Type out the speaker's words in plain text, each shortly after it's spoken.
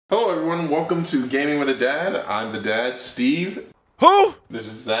Hello, everyone. Welcome to Gaming with a Dad. I'm the dad, Steve. Who? This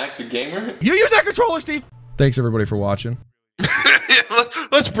is Zach, the gamer. You use that controller, Steve. Thanks everybody for watching.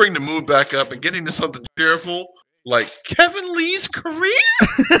 Let's bring the mood back up and get into something cheerful, like Kevin Lee's career.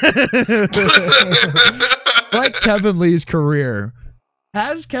 Like Kevin Lee's career.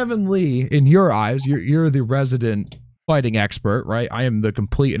 Has Kevin Lee, in your eyes, you're the resident fighting expert, right? I am the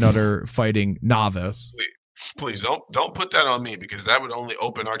complete and utter fighting novice. Please don't put that on me, because that would only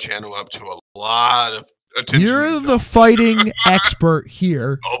open our channel up to a lot of attention. You're the fighting expert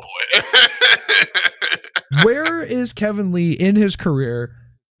here. Oh boy. Where is Kevin Lee in his career?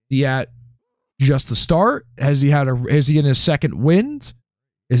 Is he at just the start? Is he in his second wind?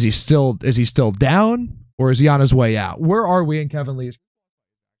 Is he still down? Or is he on his way out? Where are we in Kevin Lee's?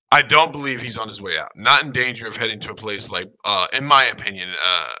 I don't believe he's on his way out. Not in danger of heading to a place like, in my opinion,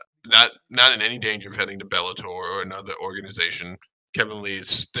 not in any danger of heading to Bellator or another organization. Kevin Lee is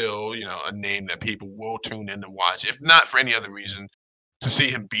still, a name that people will tune in to watch, if not for any other reason, to see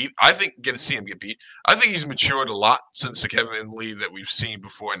him beat. I think see him get beat. I think he's matured a lot since the Kevin Lee that we've seen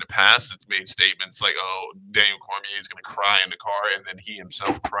before in the past. It's made statements like, "Oh, Daniel Cormier is going to cry in the car," and then he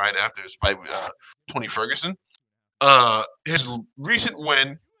himself cried after his fight with Tony Ferguson. His recent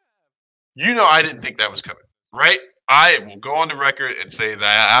win, I didn't think that was coming, right? I will go on the record and say that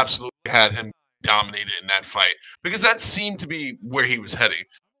I absolutely had him dominated in that fight, because that seemed to be where he was heading.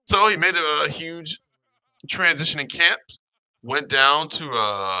 So he made a huge transition in camps, went down to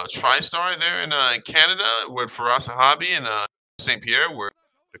TriStar there in Canada with Faraz Sahabi and St. Pierre, where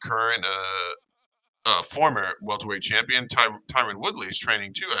the current former welterweight champion Tyron Woodley is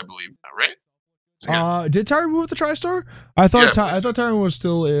training too, I believe, right? So, yeah. Did Tyron move to TriStar? I thought Tyron was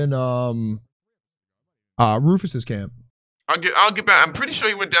still in Rufus's camp. I'll get back. I'm pretty sure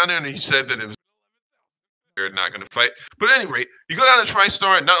he went down there and he said that it was not going to fight. But at any rate, you go down to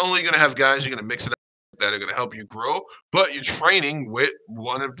TriStar, and not only are you going to have guys, you're going to mix it up that are going to help you grow, but you're training with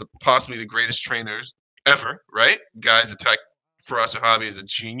one of the possibly the greatest trainers ever, right? Guys, Faraz Sahabi is a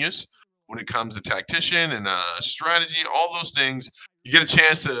genius when it comes to tactician and strategy, all those things. You get a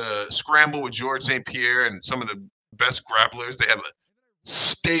chance to scramble with George St. Pierre and some of the best grapplers. They have a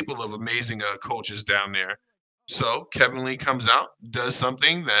staple of amazing coaches down there. So Kevin Lee comes out, does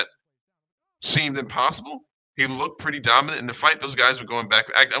something that seemed impossible. He looked pretty dominant in the fight. Those guys were going back.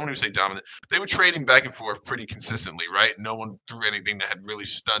 I wouldn't even say dominant. They were trading back and forth pretty consistently, right? No one threw anything that had really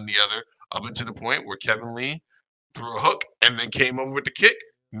stunned the other, up until the point where Kevin Lee threw a hook and then came over with the kick,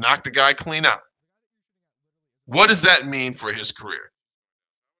 knocked the guy clean out. What does that mean for his career?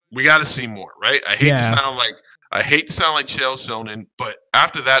 We got to see more, right? I hate to sound like Chael Sonnen, but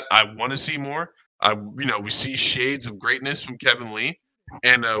after that, I want to see more. We see shades of greatness from Kevin Lee,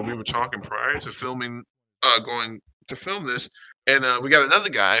 and we were talking prior to filming, going to film this, and we got another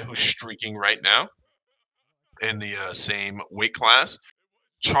guy who's streaking right now in the same weight class,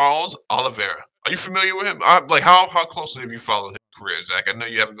 Charles Oliveira. Are you familiar with him? How closely have you followed his career, Zach? I know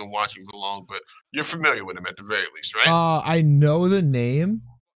you haven't been watching for long, but you're familiar with him at the very least, right? I know the name,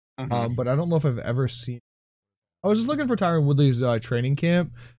 but I don't know if I've ever seen. I was just looking for Tyron Woodley's training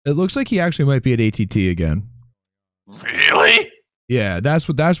camp. It looks like he actually might be at ATT again. Really? Yeah, that's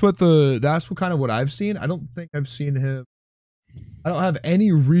kind of what I've seen. I don't think I've seen him. I don't have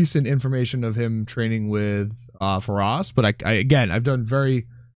any recent information of him training with Faraz, but I've done very,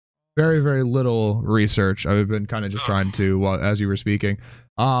 very, very little research. I've been kind of just trying to, as you were speaking.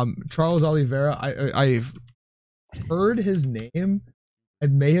 Charles Oliveira, I've heard his name. I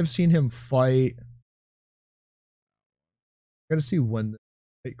may have seen him fight. I gotta see when the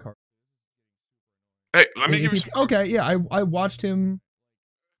fight card. Hey, let me give you some. Okay, yeah, I watched him.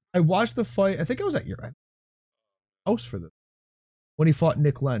 I watched the fight. I think I was at your house for this when he fought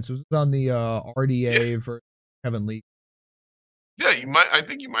Nick Lentz. It was on the RDA versus Kevin Lee. Yeah, I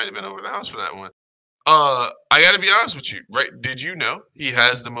think you might have been over the house for that one. I got to be honest with you, right? Did you know he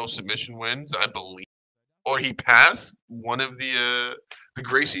has the most submission wins, I believe, or he passed one of the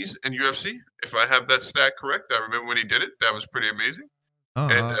Gracies in UFC? If I have that stat correct, I remember when he did it. That was pretty amazing.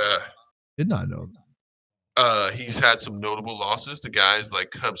 And did not know that. He's had some notable losses to guys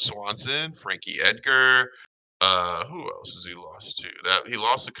like Cub Swanson, Frankie Edgar. Who else has he lost to? He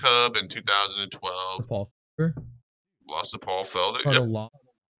lost to Cub in 2012. Paul Felder. Lost to Paul Felder. Yep.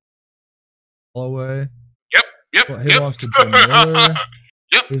 Holloway. Yep. He lost to Jim Miller.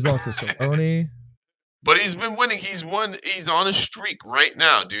 Yep. He's lost to Cerrone. But he's been winning. He's on a streak right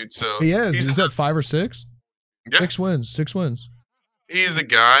now, dude. So he is. He's at 5 or 6. Yeah. 6 wins. 6 wins. He's a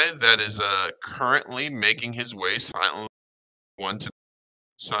guy that is currently making his way silently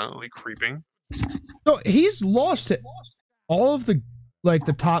creeping. No, he's lost to all of the like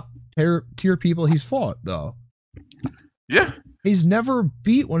the top tier people he's fought though. Yeah, He's never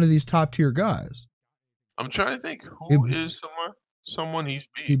beat one of these top tier guys. I'm trying to think who is someone he's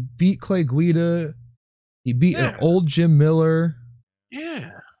beat. He beat Clay Guida. He beat an Yeah. old Jim Miller. Yeah,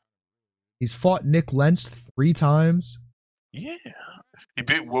 He's fought Nick Lentz 3 times. yeah. He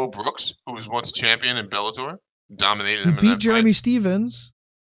beat Will Brooks, who was once champion in Bellator, dominated He him in beat that Jeremy Stevens,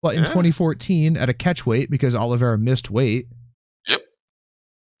 but in Yeah. 2014 at a catch weight because Oliveira missed weight. fight. Yep.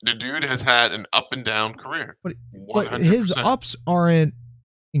 The dude has had an up and down career. But 100%. his ups aren't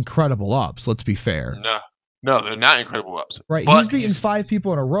incredible ups. Let's be fair. No, they're not incredible ups. Right, But he's beaten 5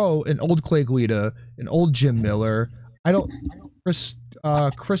 people in a row: an old Clay Guida, an old Jim Miller. Christos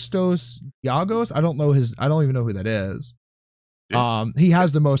Giagos. I don't even know who that is. Yeah. He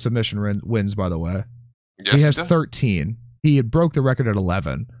has the most submission wins, by the way. Yes, he has does. 13. He had broke the record at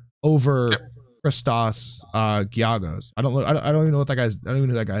 11 over Yep. Christos Giagos. I don't know. I don't even know what that guy's. I don't even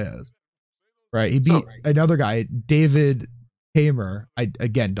know who that guy is. Right, he beat So- another guy, David Hamer. I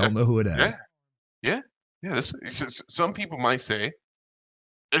again don't know who it is. Yeah. Some people might say,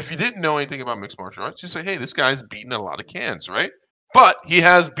 if you didn't know anything about mixed martial arts, just say, hey, this guy's beaten a lot of cans, right? But he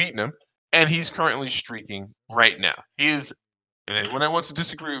has beaten him, and he's currently streaking right now. He is, and anyone that wants to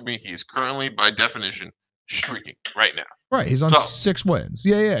disagree with me, he is currently, by definition, streaking right now. Right, he's on So- 6 wins.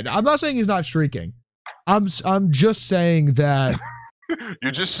 Yeah. I'm not saying he's not streaking. I'm just saying that.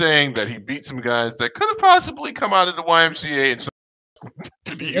 You're just saying that he beat some guys that could have possibly come out of the YMCA and some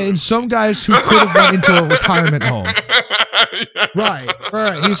to the And UFC. some guys who could have went into a retirement home.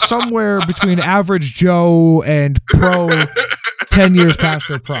 Right. He's somewhere between average Joe and pro 10 years past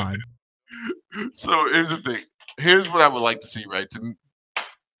their prime. So here's the thing. Here's what I would like to see, right?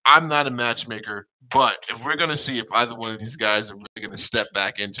 I'm not a matchmaker, but if we're going to see if either one of these guys are really going to step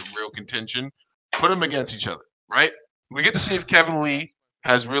back into real contention, put them against each other, right? We get to see if Kevin Lee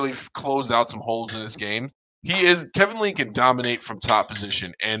has really closed out some holes in his game. Kevin Lee can dominate from top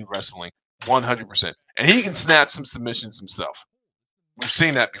position and wrestling 100%. And he can snap some submissions himself. We've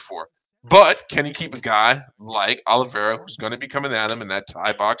seen that before. But can he keep a guy like Oliveira, who's going to be coming at him in that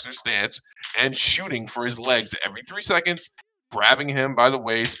Thai boxer stance and shooting for his legs every 3 seconds, grabbing him by the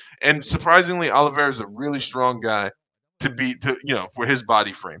waist? And surprisingly, Oliveira is a really strong guy for his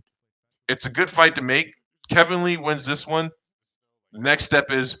body frame. It's a good fight to make. Kevin Lee wins this one. Next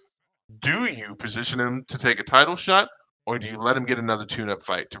step is, do you position him to take a title shot, or do you let him get another tune-up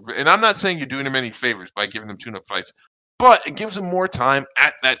fight? And I'm not saying you're doing him any favors by giving him tune-up fights, but it gives him more time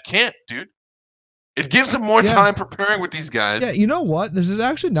at that camp, dude. It gives him more time preparing with these guys. Yeah, you know what? This is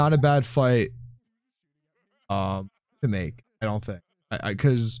actually not a bad fight to make, I don't think.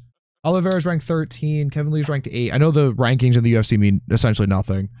 Because Oliveira's ranked 13, Kevin Lee's ranked 8. I know the rankings in the UFC mean essentially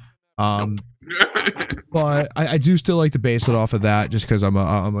nothing. But I do still like to base it off of that just because I'm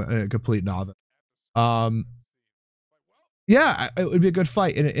a complete novice. Yeah, it would be a good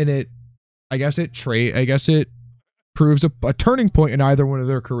fight, and it I guess it proves a turning point in either one of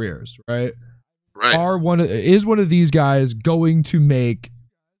their careers, right? Right. Is one of these guys going to make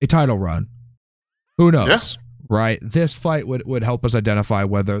a title run? Who knows? Yeah. Right? This fight would help us identify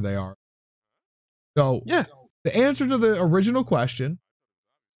whether they are. So Yeah. the answer to the original question,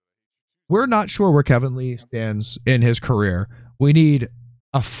 we're not sure where Kevin Lee stands in his career. We need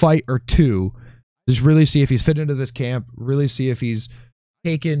a fight or two to just really see if he's fit into this camp, really see if he's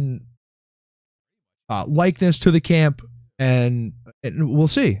taken likeness to the camp, and we'll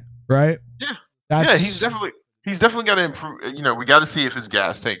see, right? Yeah. That's, He's definitely got to improve. We got to see if his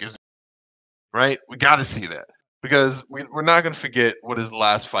gas tank is right. We got to see that because we're not going to forget what his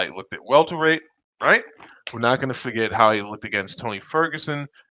last fight looked at welterweight, right? We're not going to forget how he looked against Tony Ferguson.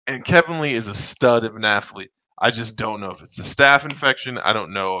 And Kevin Lee is a stud of an athlete. I just don't know if it's a staph infection. I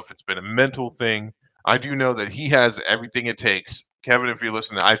don't know if it's been a mental thing. I do know that he has everything it takes. Kevin, if you're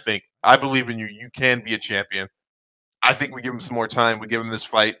listening, I believe in you. You can be a champion. I think we give him some more time. We give him this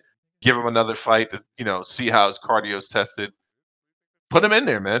fight. Give him another fight to, see how his cardio's tested. Put him in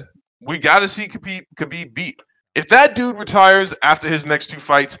there, man. We got to see Khabib beat. If that dude retires after his next 2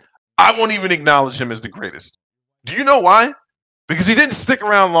 fights, I won't even acknowledge him as the greatest. Do you know why? Because he didn't stick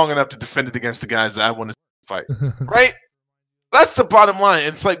around long enough to defend it against the guys that I want to fight, right? That's the bottom line.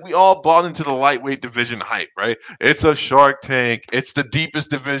 It's like we all bought into the lightweight division hype, right? It's a Shark Tank. It's the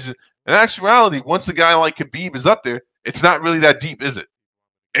deepest division. In actuality, once a guy like Khabib is up there, it's not really that deep, is it?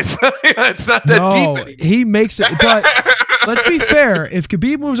 It's not that deep anymore. He makes it. But let's be fair. If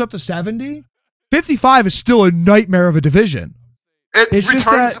Khabib moves up to 70, 55 is still a nightmare of a division. It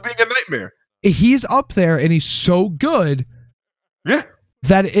returns to being a nightmare. He's up there, and he's so good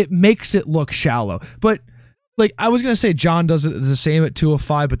that it makes it look shallow. But like I was gonna say John does it the same at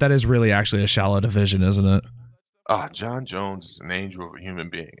 205, but that is really actually a shallow division, isn't it? John Jones is an angel of a human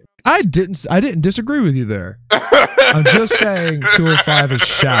being. I didn't disagree with you there. I'm just saying 205 is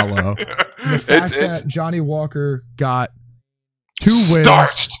shallow. And the fact that Johnny Walker got 2 wins,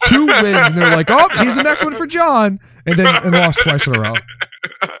 starched. 2 wins, and they're like, oh, he's the next one for John, and lost twice in a row.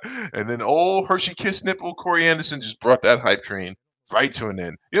 And then old Hershey Kiss Nipple Corey Anderson just brought that hype train right to an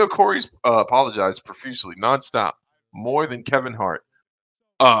end. You know, Corey's apologized profusely, nonstop, more than Kevin Hart,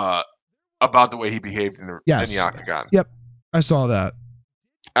 about the way he behaved in the octagon. Yep, I saw that.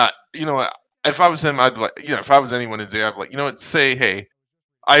 You know, if I was him, I'd like, you know, if I was anyone in there, I'd be like, you know what, say, hey,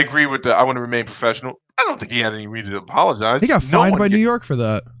 I agree with I want to remain professional. I don't think he had any reason to apologize. He got fined by New York for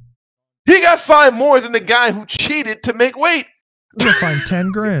that. He got fined more than the guy who cheated to make weight. He got fined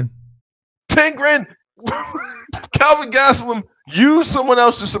 10 grand. 10 grand. Calvin Gastelum used someone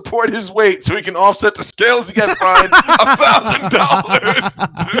else to support his weight so he can offset the scales to get fined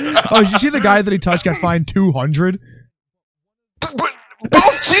 $1,000. Oh, did you see the guy that he touched got fined 200? But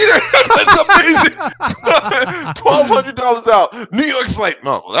both cheaters. That's amazing. $1,200 out. New York's like,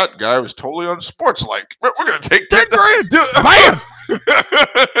 no, well, that guy was totally unsportslike. We're gonna take 10 grand. Dude, Bam!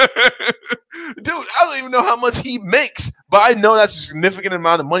 Dude, I don't even know how much he makes, but I know that's a significant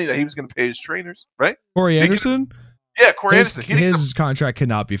amount of money that he was going to pay his trainers, right? Corey Anderson? Yeah, Corey Anderson. His contract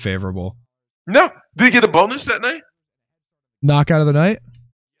cannot be favorable. No. Did he get a bonus that night? Knockout of the night?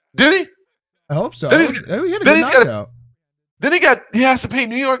 Did he? I hope so. Then He had a good knockout. Then he has to pay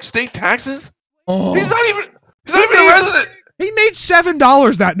New York State taxes? Oh. He's not even a resident. He made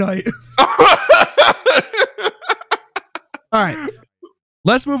 $7 that night. All right.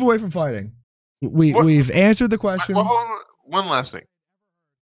 Let's move away from fighting. We've answered the question. One last thing.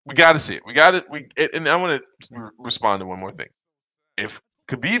 We got to see it. And I want to respond to one more thing. If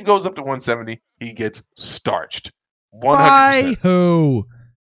Khabib goes up to 170, he gets starched. 100%. By who?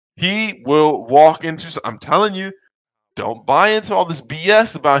 He will walk into. I'm telling you, don't buy into all this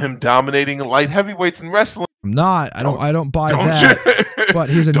BS about him dominating light heavyweights in wrestling. I'm not. I don't buy that.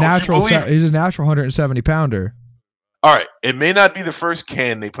 But he's a natural. He's a natural 170 pounder. All right, it may not be the first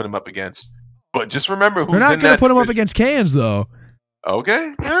can they put him up against, but just remember who's in that. They're not going to put him up against cans, though.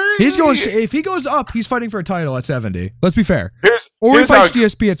 Okay, he's going. If he goes up, he's fighting for a title at 70. Let's be fair. He fights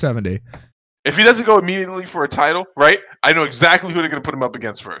GSP at 70. If he doesn't go immediately for a title, right? I know exactly who they're going to put him up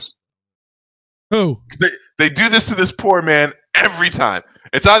against first. Who? They do this to this poor man every time.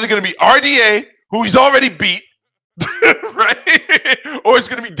 It's either going to be RDA, who he's already beat, right? Or it's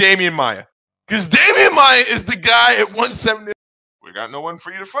going to be Damian Maia. Because Damian Maia is the guy at 170. We got no one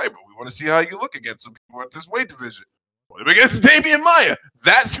for you to fight, but we want to see how you look against some people at this weight division. Put him against Damian Maia.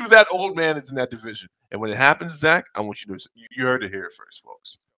 That's who that old man is in that division. And when it happens, Zach, I want you to. You heard it here first,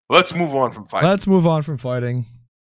 folks. Let's move on from fighting.